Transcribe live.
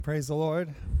Praise the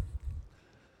Lord.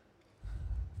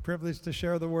 Privileged to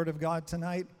share the Word of God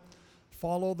tonight.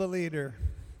 Follow the leader.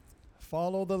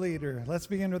 Follow the leader. Let's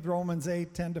begin with Romans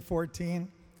 8:10-14.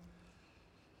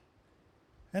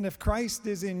 And if Christ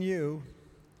is in you,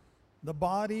 the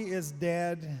body is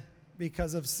dead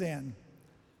because of sin.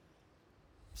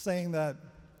 Saying that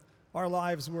our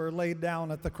lives were laid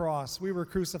down at the cross. We were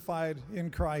crucified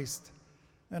in Christ.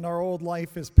 And our old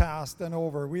life is past and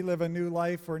over. We live a new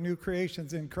life or new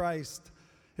creations in Christ.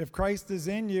 If Christ is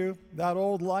in you, that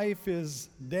old life is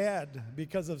dead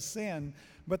because of sin,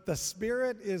 but the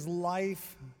Spirit is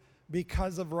life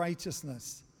because of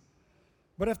righteousness.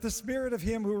 But if the Spirit of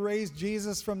Him who raised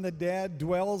Jesus from the dead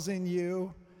dwells in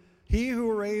you, He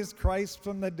who raised Christ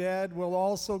from the dead will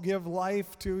also give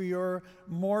life to your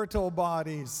mortal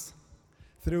bodies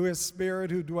through His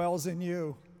Spirit who dwells in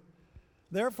you.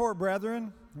 Therefore,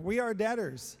 brethren, we are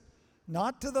debtors,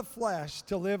 not to the flesh,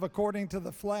 to live according to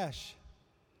the flesh.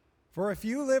 For if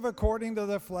you live according to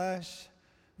the flesh,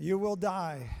 you will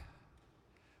die.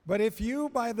 But if you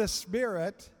by the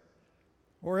Spirit,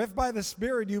 or if by the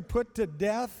Spirit you put to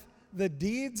death the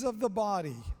deeds of the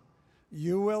body,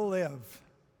 you will live.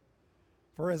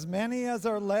 For as many as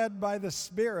are led by the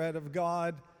Spirit of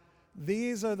God,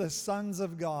 these are the sons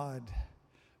of God.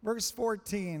 Verse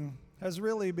 14 has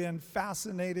really been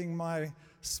fascinating my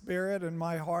spirit and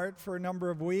my heart for a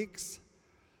number of weeks.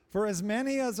 For as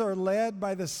many as are led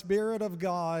by the Spirit of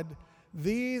God,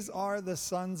 these are the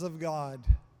sons of God.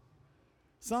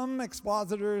 Some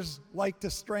expositors like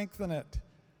to strengthen it.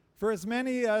 For as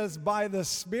many as by the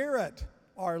Spirit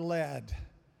are led.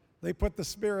 They put the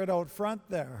Spirit out front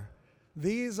there.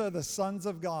 These are the sons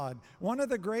of God. One of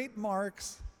the great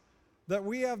marks that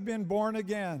we have been born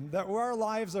again, that our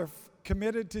lives are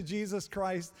committed to Jesus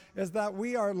Christ, is that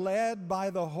we are led by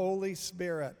the Holy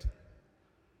Spirit.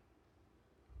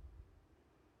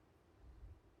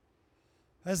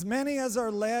 As many as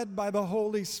are led by the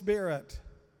Holy Spirit,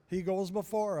 He goes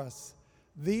before us.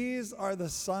 These are the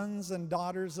sons and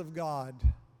daughters of God,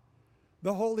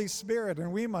 the Holy Spirit,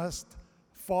 and we must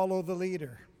follow the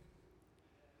leader.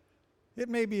 It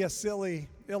may be a silly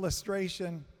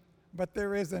illustration, but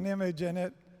there is an image in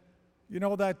it. You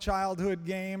know that childhood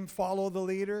game, follow the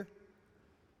leader?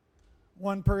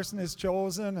 One person is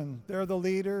chosen and they're the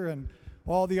leader, and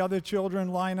all the other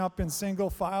children line up in single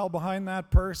file behind that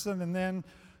person, and then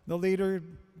the leader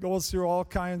goes through all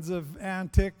kinds of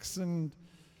antics and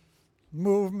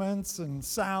movements and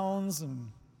sounds,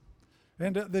 and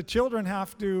the children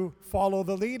have to follow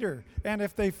the leader, and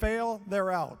if they fail,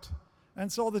 they're out. And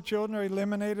so the children are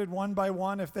eliminated one by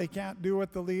one if they can't do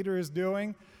what the leader is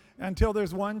doing, until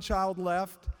there's one child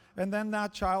left, and then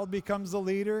that child becomes the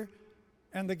leader,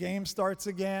 and the game starts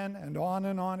again, and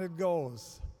on it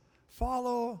goes.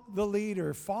 Follow the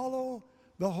leader. Follow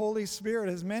the Holy Spirit.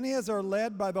 As many as are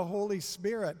led by the Holy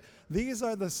Spirit, these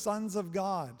are the sons of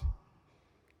God.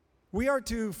 We are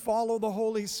to follow the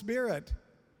Holy Spirit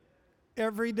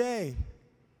every day.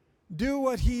 Do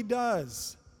what He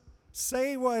does.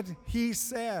 Say what He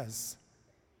says.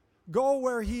 Go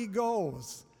where He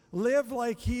goes. Live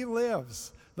like He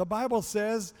lives. The Bible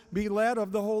says, be led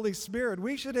of the Holy Spirit.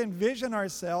 We should envision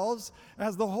ourselves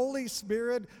as the Holy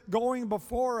Spirit going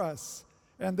before us.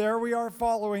 And there we are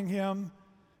following Him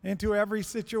into every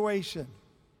situation,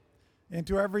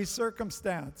 into every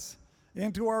circumstance,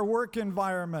 into our work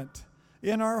environment,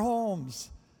 in our homes,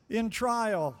 in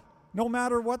trial. No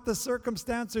matter what the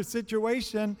circumstance or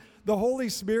situation, the Holy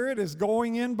Spirit is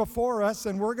going in before us,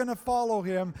 and we're going to follow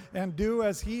Him and do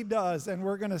as He does, and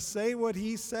we're going to say what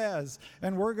He says,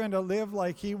 and we're going to live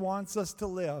like He wants us to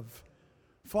live.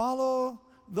 Follow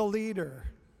the leader.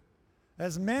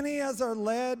 As many as are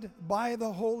led by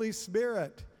the Holy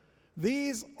Spirit,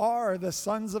 these are the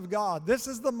sons of God. This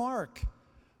is the mark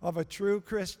of a true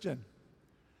Christian.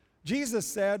 Jesus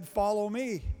said, "Follow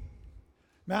me."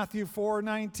 Matthew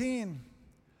 4:19.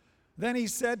 Then He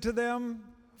said to them,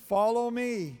 "Follow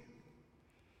me,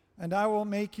 and I will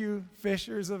make you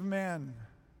fishers of men."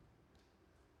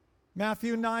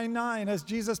 Matthew 9:9. As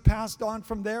Jesus passed on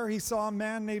from there, He saw a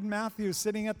man named Matthew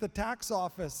sitting at the tax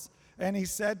office, and He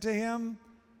said to him,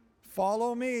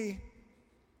 "Follow me."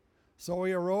 So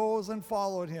he arose and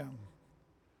followed Him.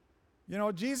 You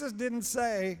know, Jesus didn't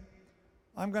say,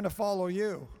 "I'm going to follow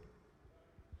you."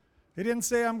 He didn't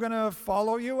say, "I'm going to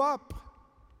follow you up."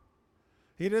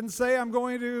 He didn't say, "I'm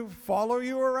going to follow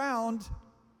you around."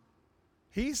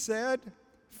 He said,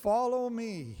 "Follow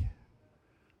me."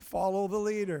 Follow the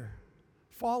leader.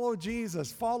 Follow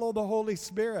Jesus. Follow the Holy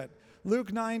Spirit.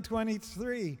 Luke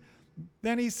 9:23.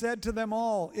 Then he said to them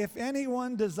all, if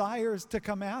anyone desires to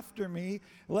come after me,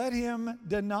 let him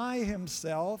deny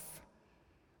himself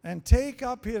and take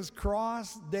up his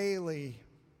cross daily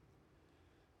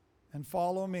and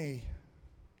follow me.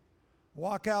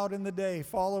 Walk out in the day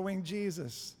following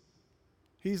Jesus.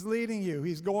 He's leading you.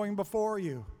 He's going before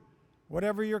you.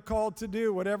 Whatever you're called to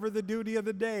do, whatever the duty of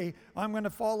the day, I'm going to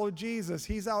follow Jesus.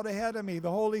 He's out ahead of me.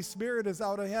 The Holy Spirit is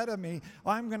out ahead of me.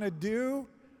 I'm going to do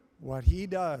what he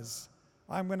does.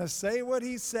 I'm going to say what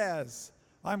he says.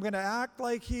 I'm going to act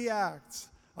like he acts.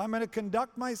 I'm going to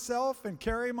conduct myself and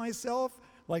carry myself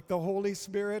like the Holy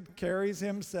Spirit carries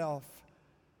himself.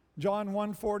 John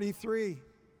 1:43.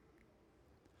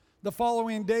 The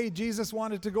following day, Jesus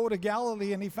wanted to go to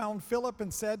Galilee, and he found Philip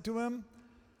and said to him,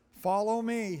 follow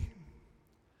me.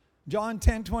 John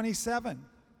 10:27.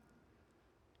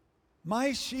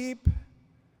 My sheep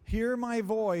hear my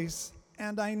voice,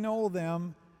 and I know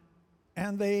them,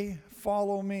 and they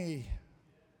follow me.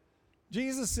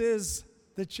 Jesus is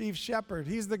the chief shepherd.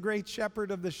 He's the great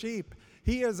shepherd of the sheep.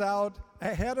 He is out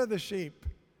ahead of the sheep.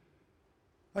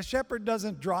 A shepherd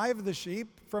doesn't drive the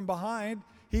sheep from behind.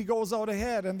 He goes out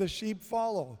ahead, and the sheep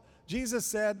follow. Jesus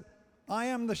said, I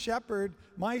am the shepherd.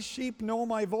 My sheep know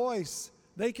my voice.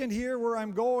 They can hear where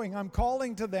I'm going. I'm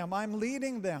calling to them. I'm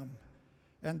leading them.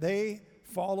 And they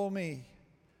follow me.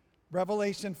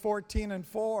 Revelation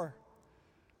 14:4.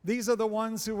 These are the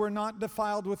ones who were not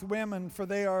defiled with women, for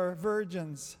they are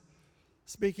virgins.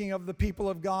 Speaking of the people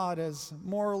of God as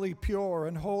morally pure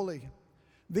and holy.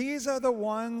 These are the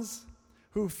ones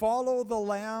who follow the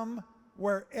Lamb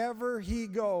wherever he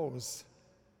goes.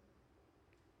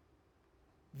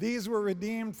 These were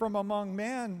redeemed from among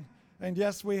men, and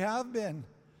yes, we have been,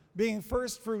 being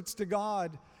first fruits to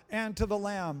God and to the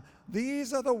Lamb.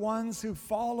 These are the ones who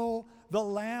follow the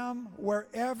Lamb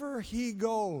wherever he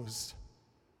goes.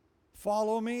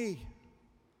 Follow me.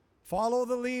 Follow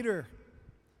the leader.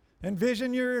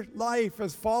 Envision your life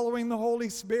as following the Holy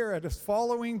Spirit, as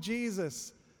following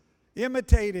Jesus,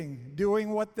 imitating, doing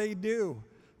what they do.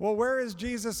 Well, where is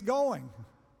Jesus going?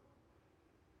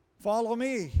 Follow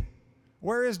me.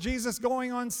 Where is Jesus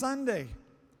going on Sunday?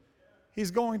 He's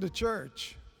going to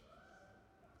church.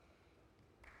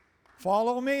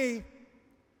 Follow me.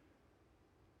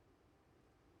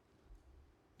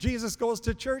 Jesus goes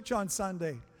to church on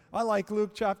Sunday. I like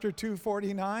Luke chapter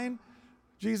 2:49.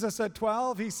 Jesus at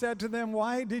 12, he said to them,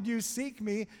 why did you seek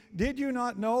me? Did you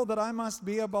not know that I must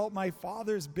be about my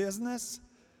Father's business?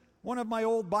 One of my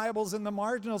old Bibles in the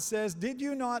marginal says, did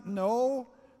you not know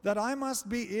that I must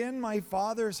be in my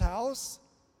Father's house?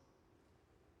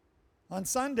 On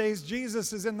Sundays,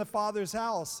 Jesus is in the Father's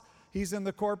house. He's in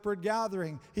the corporate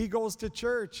gathering. He goes to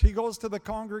church. He goes to the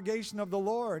congregation of the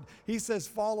Lord. He says,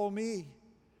 follow me.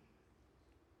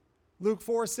 Luke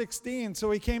 4:16, so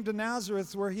he came to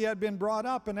Nazareth where he had been brought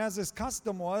up, and as his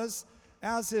custom was,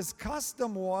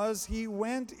 he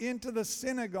went into the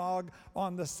synagogue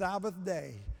on the Sabbath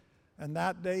day. And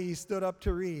that day he stood up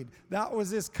to read. That was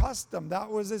his custom. That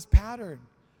was his pattern.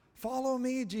 Follow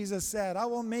me, Jesus said. I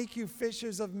will make you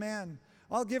fishers of men.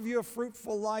 I'll give you a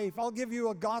fruitful life. I'll give you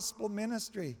a gospel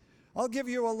ministry. I'll give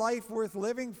you a life worth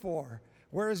living for.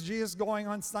 Where is Jesus going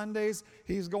on Sundays?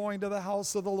 He's going to the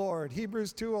house of the Lord.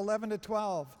 Hebrews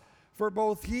 2:11-12. For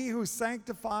both he who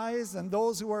sanctifies and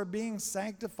those who are being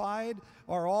sanctified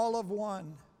are all of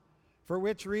one. For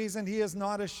which reason he is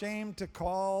not ashamed to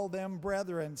call them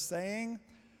brethren, saying,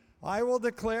 I will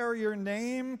declare your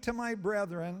name to my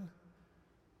brethren.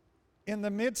 In the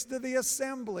midst of the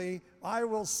assembly, I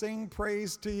will sing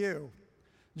praise to you.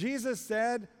 Jesus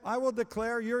said, I will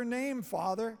declare your name,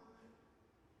 Father,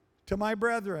 to my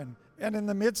brethren. And in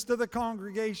the midst of the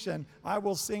congregation, I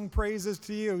will sing praises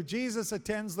to you. Jesus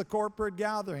attends the corporate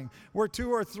gathering. Where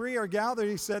 2 or 3 are gathered,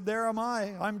 he said, there am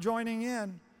I. I'm joining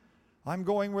in. I'm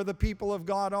going where the people of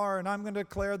God are, and I'm going to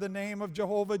declare the name of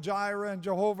Jehovah Jireh and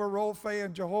Jehovah Rophe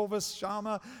and Jehovah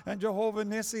Shammah and Jehovah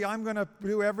Nissi. I'm going to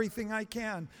do everything I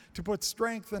can to put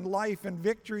strength and life and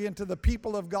victory into the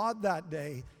people of God that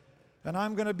day. And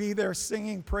I'm going to be there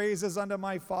singing praises unto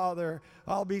my Father.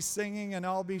 I'll be singing and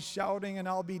I'll be shouting and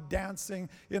I'll be dancing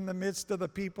in the midst of the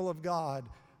people of God.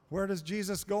 Where does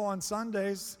Jesus go on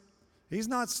Sundays? He's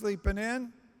not sleeping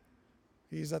in.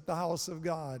 He's at the house of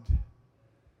God.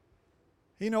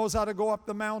 He knows how to go up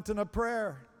the mountain of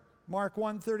prayer. Mark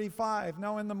 1:35.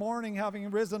 Now in the morning, having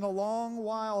risen a long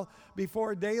while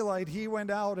before daylight, he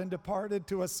went out and departed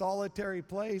to a solitary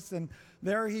place, and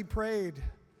there he prayed.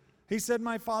 He said,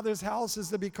 my Father's house is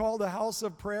to be called a house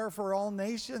of prayer for all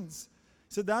nations.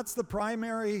 He said, that's the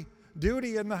primary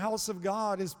duty in the house of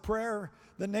God is prayer.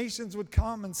 The nations would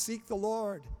come and seek the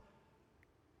Lord.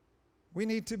 We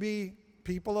need to be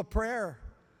people of prayer.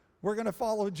 We're going to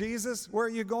follow Jesus. Where are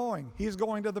you going? He's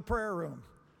going to the prayer room.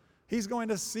 He's going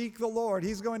to seek the Lord.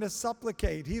 He's going to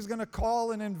supplicate. He's going to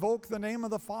call and invoke the name of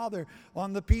the Father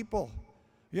on the people.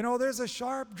 You know, there's a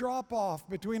sharp drop-off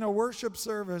between a worship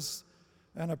service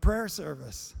and a prayer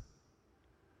service.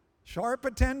 Sharp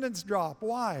attendance drop.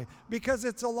 Why? Because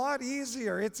it's a lot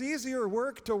easier. It's easier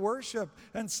work to worship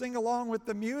and sing along with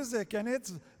the music, and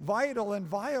it's vital and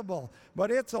viable.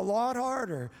 But it's a lot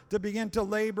harder to begin to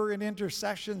labor in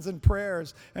intercessions and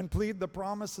prayers and plead the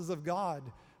promises of God.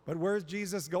 But where's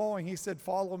Jesus going? He said,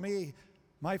 "Follow me.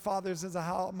 My Father's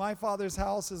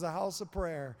house is a house of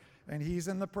prayer," and He's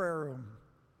in the prayer room.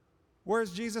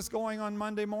 Where's Jesus going on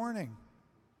Monday morning?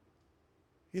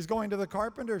 He's going to the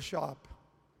carpenter's shop.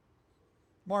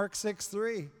 Mark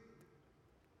 6:3.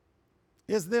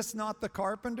 Is this not the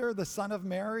carpenter, the son of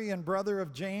Mary and brother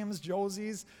of James,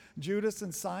 Joses, Judas,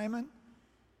 and Simon?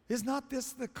 Is not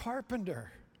this the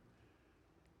carpenter?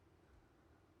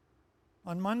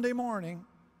 On Monday morning,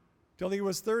 till he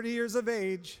was 30 years of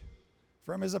age,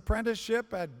 from his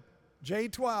apprenticeship at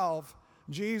J12,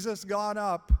 Jesus got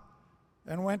up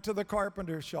and went to the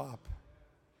carpenter's shop,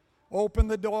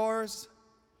 opened the doors,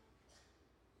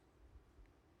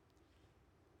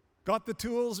 got the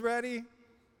tools ready,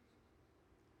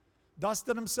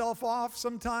 dusted himself off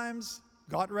sometimes,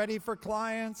 got ready for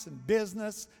clients and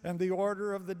business and the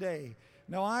order of the day.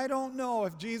 Now, I don't know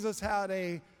if Jesus had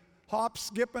a hop,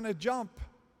 skip, and a jump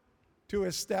to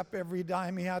his step every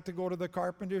time he had to go to the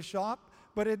carpenter's shop,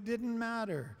 but it didn't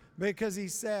matter, because he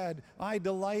said, "I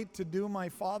delight to do my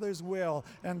Father's will,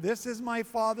 and this is my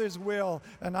Father's will,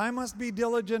 and I must be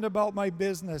diligent about my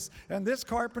business, and this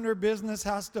carpenter business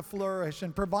has to flourish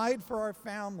and provide for our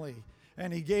family."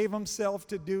 And he gave himself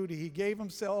to duty. He gave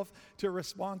himself to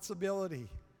responsibility.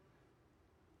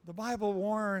 The Bible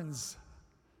warns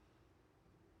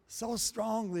so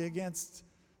strongly against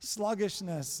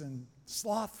sluggishness and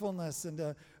slothfulness and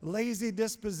a lazy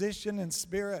disposition and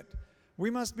spirit. We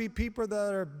must be people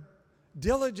that are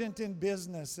diligent in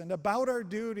business and about our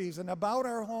duties and about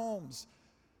our homes.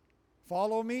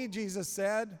 Follow me, Jesus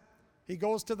said. He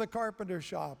goes to the carpenter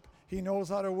shop. He knows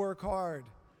how to work hard.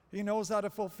 He knows how to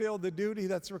fulfill the duty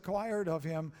that's required of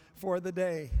him for the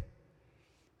day.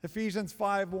 Ephesians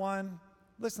 5:1.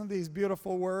 Listen to these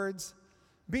beautiful words.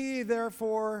 "Be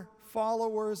therefore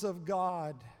followers of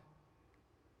God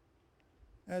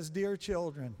as dear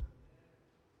children."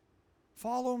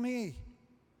 Follow me.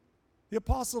 The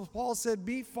Apostle Paul said,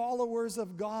 "Be followers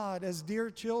of God as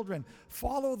dear children."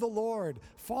 Follow the Lord.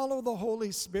 Follow the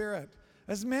Holy Spirit.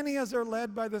 As many as are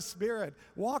led by the Spirit,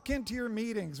 walk into your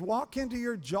meetings, walk into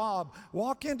your job,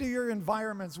 walk into your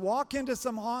environments, walk into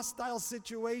some hostile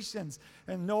situations,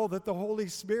 and know that the Holy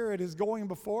Spirit is going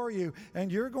before you,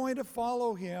 and you're going to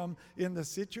follow Him in the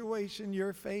situation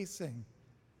you're facing.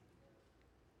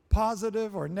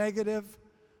 Positive or negative,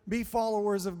 be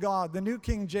followers of God. The New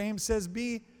King James says,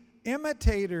 "Be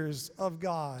imitators of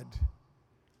God."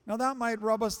 Now that might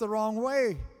rub us the wrong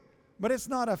way, but it's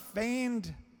not a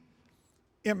feigned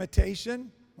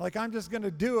imitation. Like, I'm just going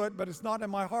to do it, but it's not in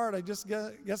my heart. I just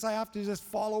guess I have to just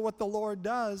follow what the Lord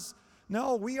does.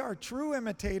 No, we are true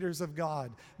imitators of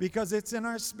God because it's in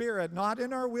our spirit, not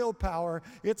in our willpower.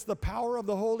 It's the power of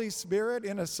the Holy Spirit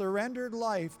in a surrendered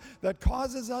life that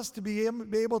causes us to be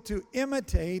able to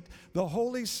imitate the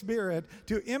Holy Spirit,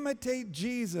 to imitate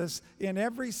Jesus in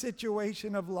every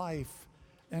situation of life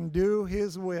and do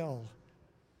His will.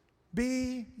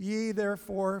 "Be ye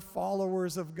therefore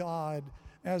followers of God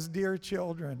as dear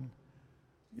children."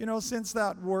 You know, since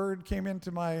that word came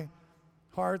into my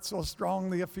heart so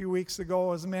strongly a few weeks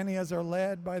ago, "as many as are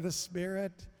led by the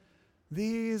Spirit,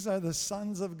 these are the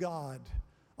sons of God."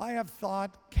 I have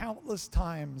thought countless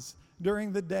times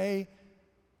during the day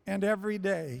and every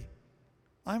day,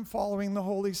 I'm following the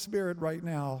Holy Spirit right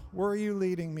now. Where are you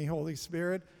leading me, Holy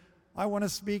Spirit? I want to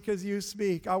speak as you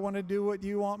speak. I want to do what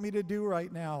you want me to do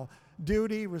right now.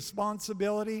 Duty,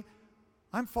 responsibility.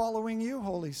 I'm following you,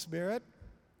 Holy Spirit.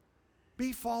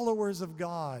 Be followers of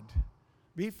God.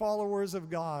 Be followers of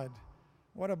God.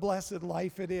 What a blessed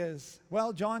life it is.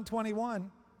 Well, John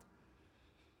 21,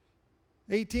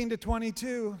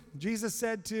 18-22, Jesus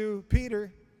said to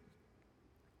Peter,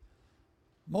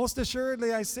 "Most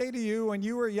assuredly I say to you, when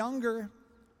you were younger,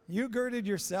 you girded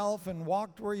yourself and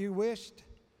walked where you wished.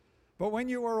 But when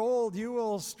you are old, you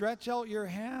will stretch out your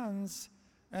hands,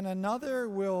 and another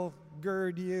will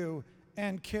gird you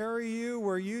and carry you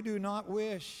where you do not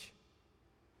wish."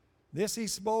 This he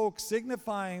spoke,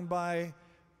 signifying by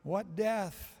what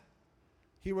death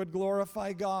he would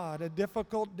glorify God, a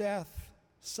difficult death,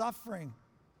 suffering.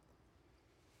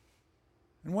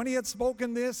 And when he had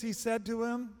spoken this, he said to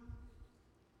him,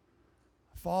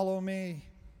 "Follow me."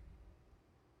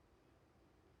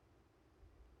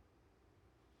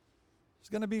 There's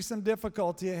going to be some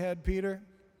difficulty ahead, Peter.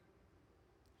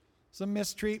 Some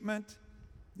mistreatment.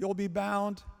 You'll be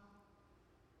bound.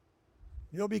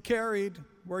 You'll be carried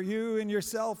where you and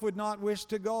yourself would not wish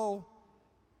to go.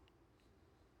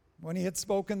 When he had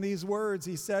spoken these words,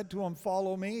 he said to him,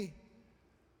 "Follow me."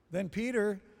 Then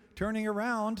Peter, turning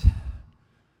around,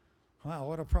 wow,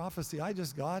 what a prophecy I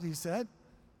just got, he said.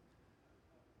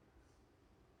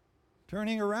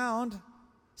 Turning around,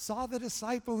 saw the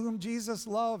disciple whom Jesus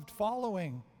loved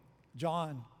following,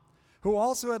 John, who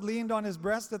also had leaned on his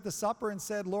breast at the supper and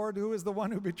said, "Lord, who is the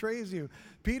one who betrays you?"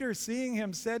 Peter, seeing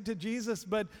him, said to Jesus,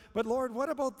 But Lord, what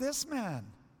about this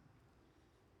man?"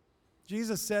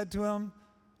 Jesus said to him,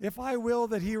 "If I will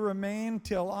that he remain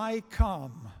till I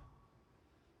come,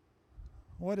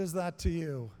 what is that to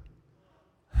you?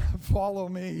 Follow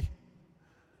me."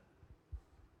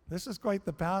 This is quite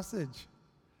the passage.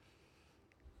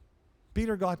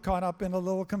 Peter got caught up in a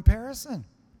little comparison.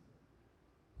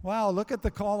 Wow, look at the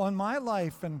call on my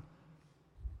life. And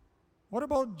what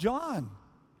about John?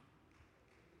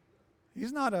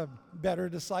 He's not a better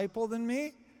disciple than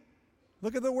me.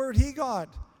 Look at the word he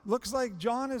got. Looks like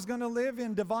John is going to live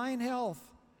in divine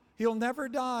health. He'll never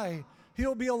die.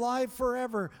 He'll be alive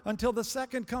forever until the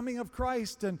second coming of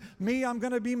Christ. And me, I'm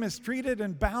going to be mistreated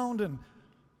and bound and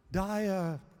die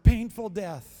a painful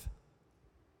death.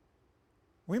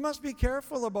 We must be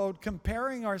careful about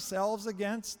comparing ourselves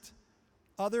against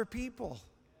other people,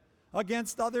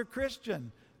 against other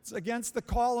Christians, against the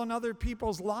call on other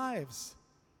people's lives.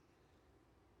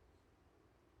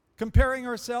 Comparing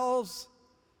ourselves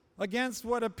against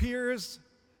what appears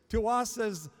to us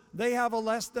as they have a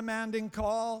less demanding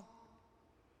call.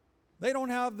 They don't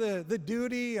have the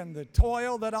duty and the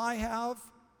toil that I have.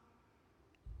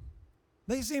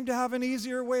 They seem to have an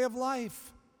easier way of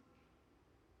life.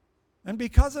 And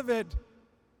because of it,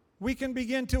 we can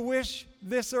begin to wish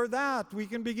this or that. We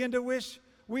can begin to wish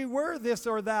we were this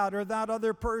or that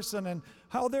other person and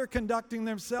how they're conducting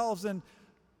themselves. And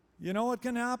you know what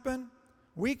can happen?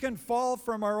 We can fall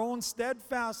from our own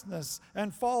steadfastness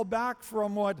and fall back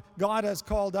from what God has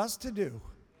called us to do.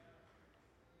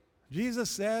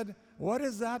 Jesus said, "What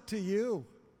is that to you?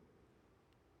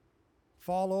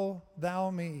 Follow thou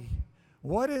me."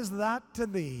 What is that to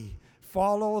thee?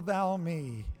 Follow thou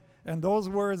me. And those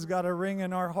words got to ring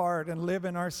in our heart and live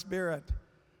in our spirit.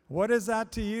 What is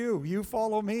that to you? You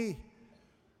follow me.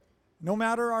 No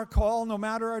matter our call, no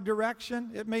matter our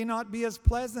direction, it may not be as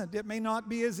pleasant. It may not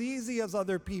be as easy as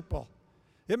other people.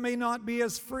 It may not be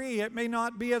as free. It may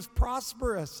not be as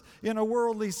prosperous in a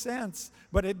worldly sense,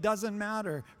 but it doesn't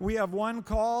matter. We have one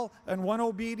call and one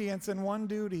obedience and one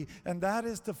duty, and that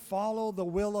is to follow the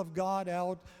will of God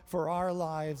out for our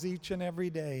lives each and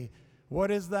every day. What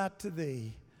is that to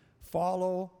thee?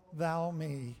 Follow thou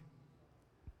me.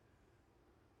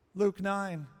 Luke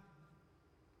 9,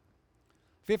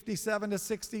 57 to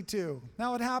 62.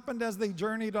 Now it happened as they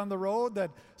journeyed on the road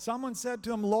that someone said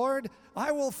to him, "Lord,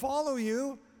 I will follow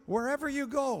you wherever you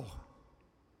go."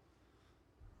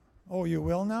 "Oh, you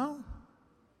will now?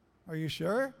 Are you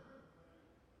sure?"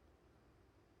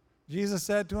 Jesus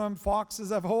said to him, "Foxes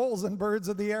have holes and birds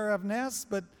of the air have nests,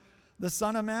 but the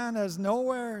Son of Man has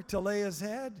nowhere to lay his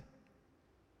head."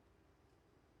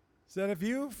 He said, if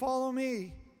you follow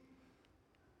me,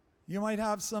 you might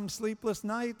have some sleepless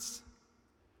nights.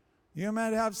 You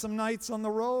might have some nights on the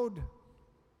road.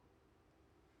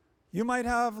 You might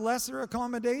have lesser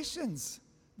accommodations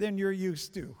than you're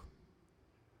used to.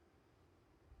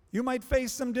 You might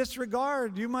face some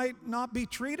disregard. You might not be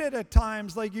treated at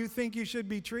times like you think you should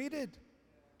be treated.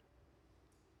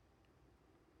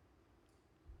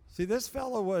 See, this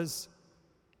fellow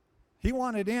he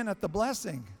wanted in at the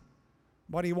blessing,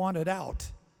 but he wanted out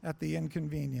at the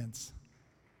inconvenience.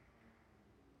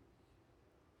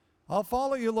 I'll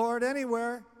follow you, Lord,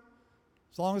 anywhere,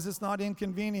 as long as it's not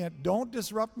inconvenient. Don't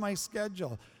disrupt my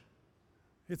schedule.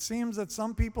 It seems that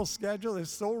some people's schedule is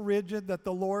so rigid that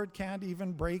the Lord can't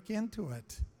even break into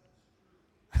it.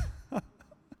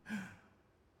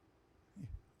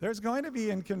 There's going to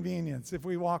be inconvenience if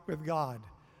we walk with God,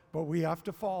 but we have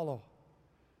to follow.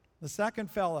 The second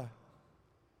fella,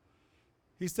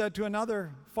 he said to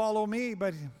another, "Follow me,"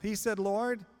 but he said,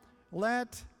 "Lord,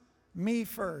 let me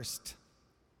first.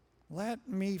 Let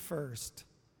me first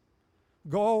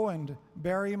go and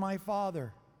bury my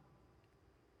father."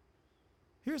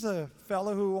 Here's a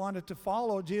fellow who wanted to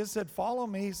follow. Jesus said, "Follow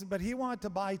me," but he wanted to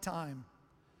buy time.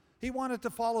 He wanted to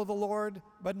follow the Lord,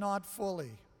 but not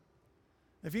fully.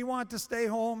 If he wanted to stay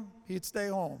home, he'd stay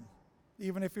home.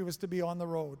 even if he was to be on the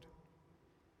road.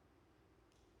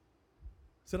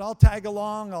 He said, I'll tag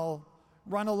along, I'll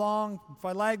run along. If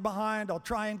I lag behind, I'll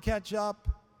try and catch up.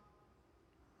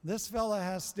 This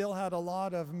fella still had a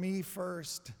lot of me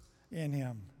first in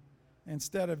him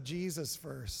instead of Jesus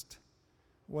first.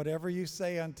 Whatever you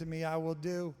say unto me, I will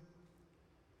do.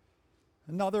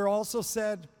 Another also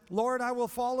said, Lord, I will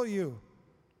follow you.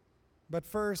 But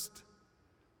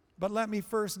let me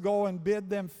first go and bid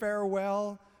them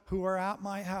farewell who are at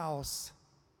my house.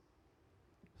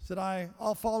 Said,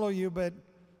 I'll follow you, but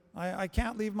I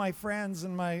can't leave my friends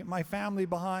and my family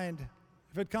behind.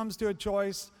 If it comes to a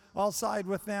choice, I'll side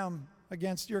with them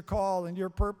against your call and your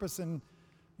purpose and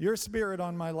your spirit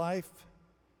on my life.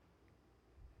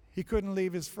 He couldn't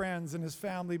leave his friends and his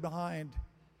family behind.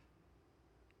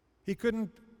 He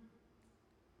couldn't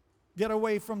get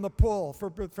away from the pull,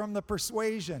 from the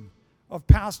persuasion of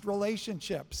past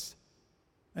relationships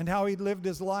and how he'd lived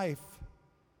his life.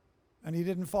 And he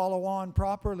didn't follow on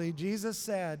properly. Jesus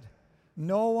said,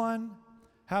 no one,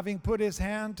 having put his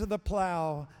hand to the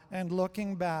plow and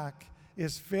looking back,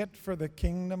 is fit for the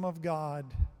kingdom of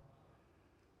God.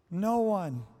 No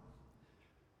one,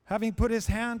 having put his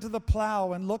hand to the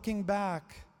plow and looking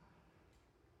back,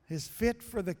 is fit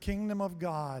for the kingdom of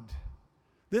God.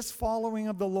 This following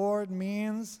of the Lord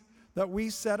means that we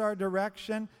set our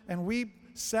direction and we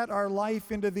set our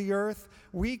life into the earth.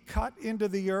 We cut into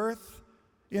the earth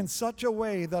in such a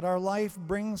way that our life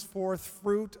brings forth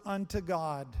fruit unto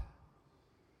God.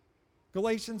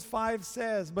 Galatians 5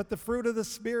 says, but the fruit of the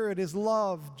Spirit is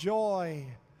love, joy,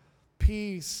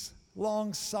 peace,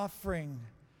 long-suffering,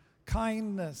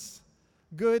 kindness,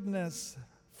 goodness,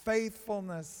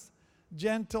 faithfulness,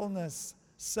 gentleness,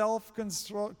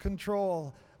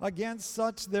 self-control. Against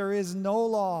such there is no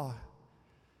law.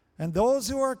 And those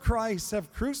who are Christ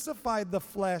have crucified the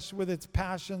flesh with its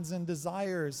passions and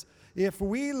desires. If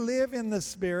we live in the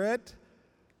Spirit,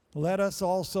 let us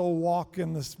also walk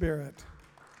in the Spirit.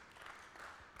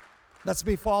 Let's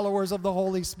be followers of the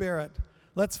Holy Spirit.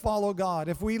 Let's follow God.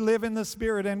 If we live in the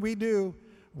Spirit, and we do,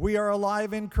 we are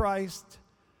alive in Christ.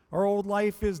 Our old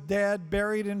life is dead,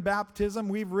 buried in baptism.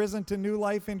 We've risen to new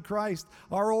life in Christ.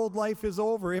 Our old life is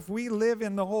over. If we live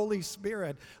in the Holy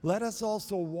Spirit, let us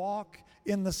also walk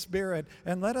in the Spirit,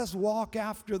 and let us walk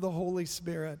after the Holy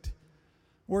Spirit.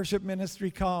 Worship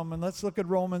ministry, come, and let's look at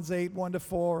Romans 8,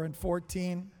 1-4 and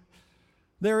 14.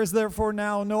 There is therefore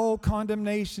now no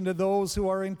condemnation to those who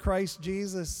are in Christ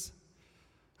Jesus,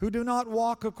 who do not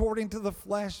walk according to the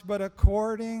flesh, but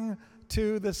according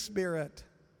to the Spirit.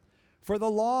 For the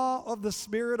law of the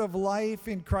Spirit of life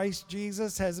in Christ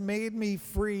Jesus has made me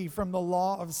free from the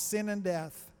law of sin and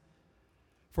death.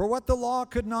 For what the law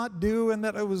could not do, in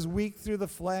that it was weak through the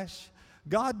flesh,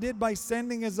 God did by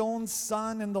sending his own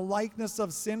Son in the likeness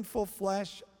of sinful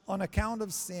flesh on account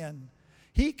of sin.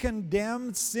 He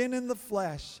condemned sin in the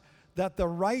flesh, that the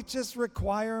righteous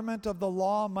requirement of the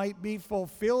law might be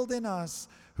fulfilled in us,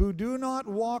 who do not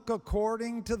walk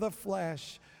according to the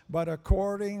flesh, but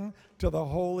according to the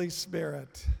Holy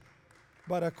Spirit.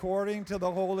 But according to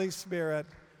the Holy Spirit.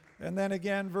 And then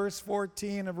again, verse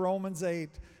 14 of Romans 8,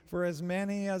 for as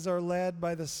many as are led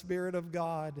by the Spirit of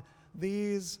God,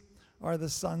 these are the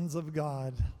sons of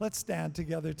God. Let's stand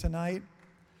together tonight.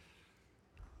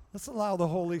 Let's allow the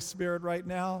Holy Spirit right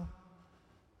now.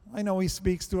 I know he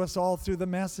speaks to us all through the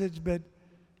message, but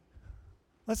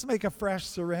let's make a fresh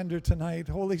surrender tonight.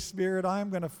 Holy Spirit, I'm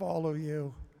going to follow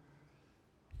you.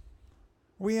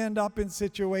 We end up in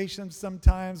situations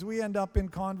sometimes. We end up in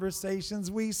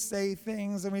conversations. We say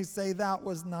things and we say, that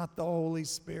was not the Holy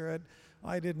Spirit.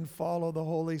 I didn't follow the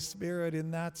Holy Spirit in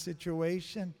that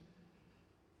situation.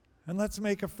 And let's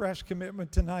make a fresh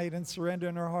commitment tonight and surrender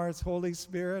in our hearts. Holy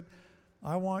Spirit,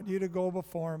 I want you to go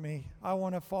before me. I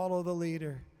want to follow the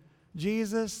leader.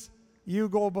 Jesus, you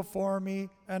go before me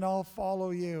and I'll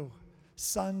follow you.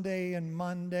 Sunday and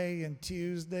Monday and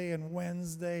Tuesday and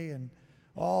Wednesday and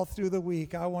all through the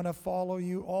week. I want to follow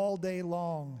you all day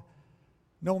long.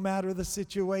 No matter the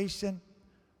situation,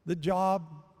 the job,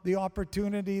 the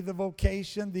opportunity, the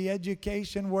vocation, the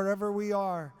education, wherever we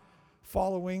are,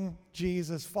 following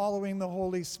Jesus, following the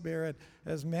Holy Spirit.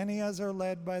 As many as are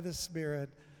led by the Spirit,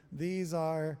 these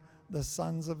are the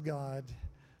sons of God.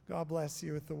 God bless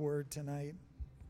you with the word tonight.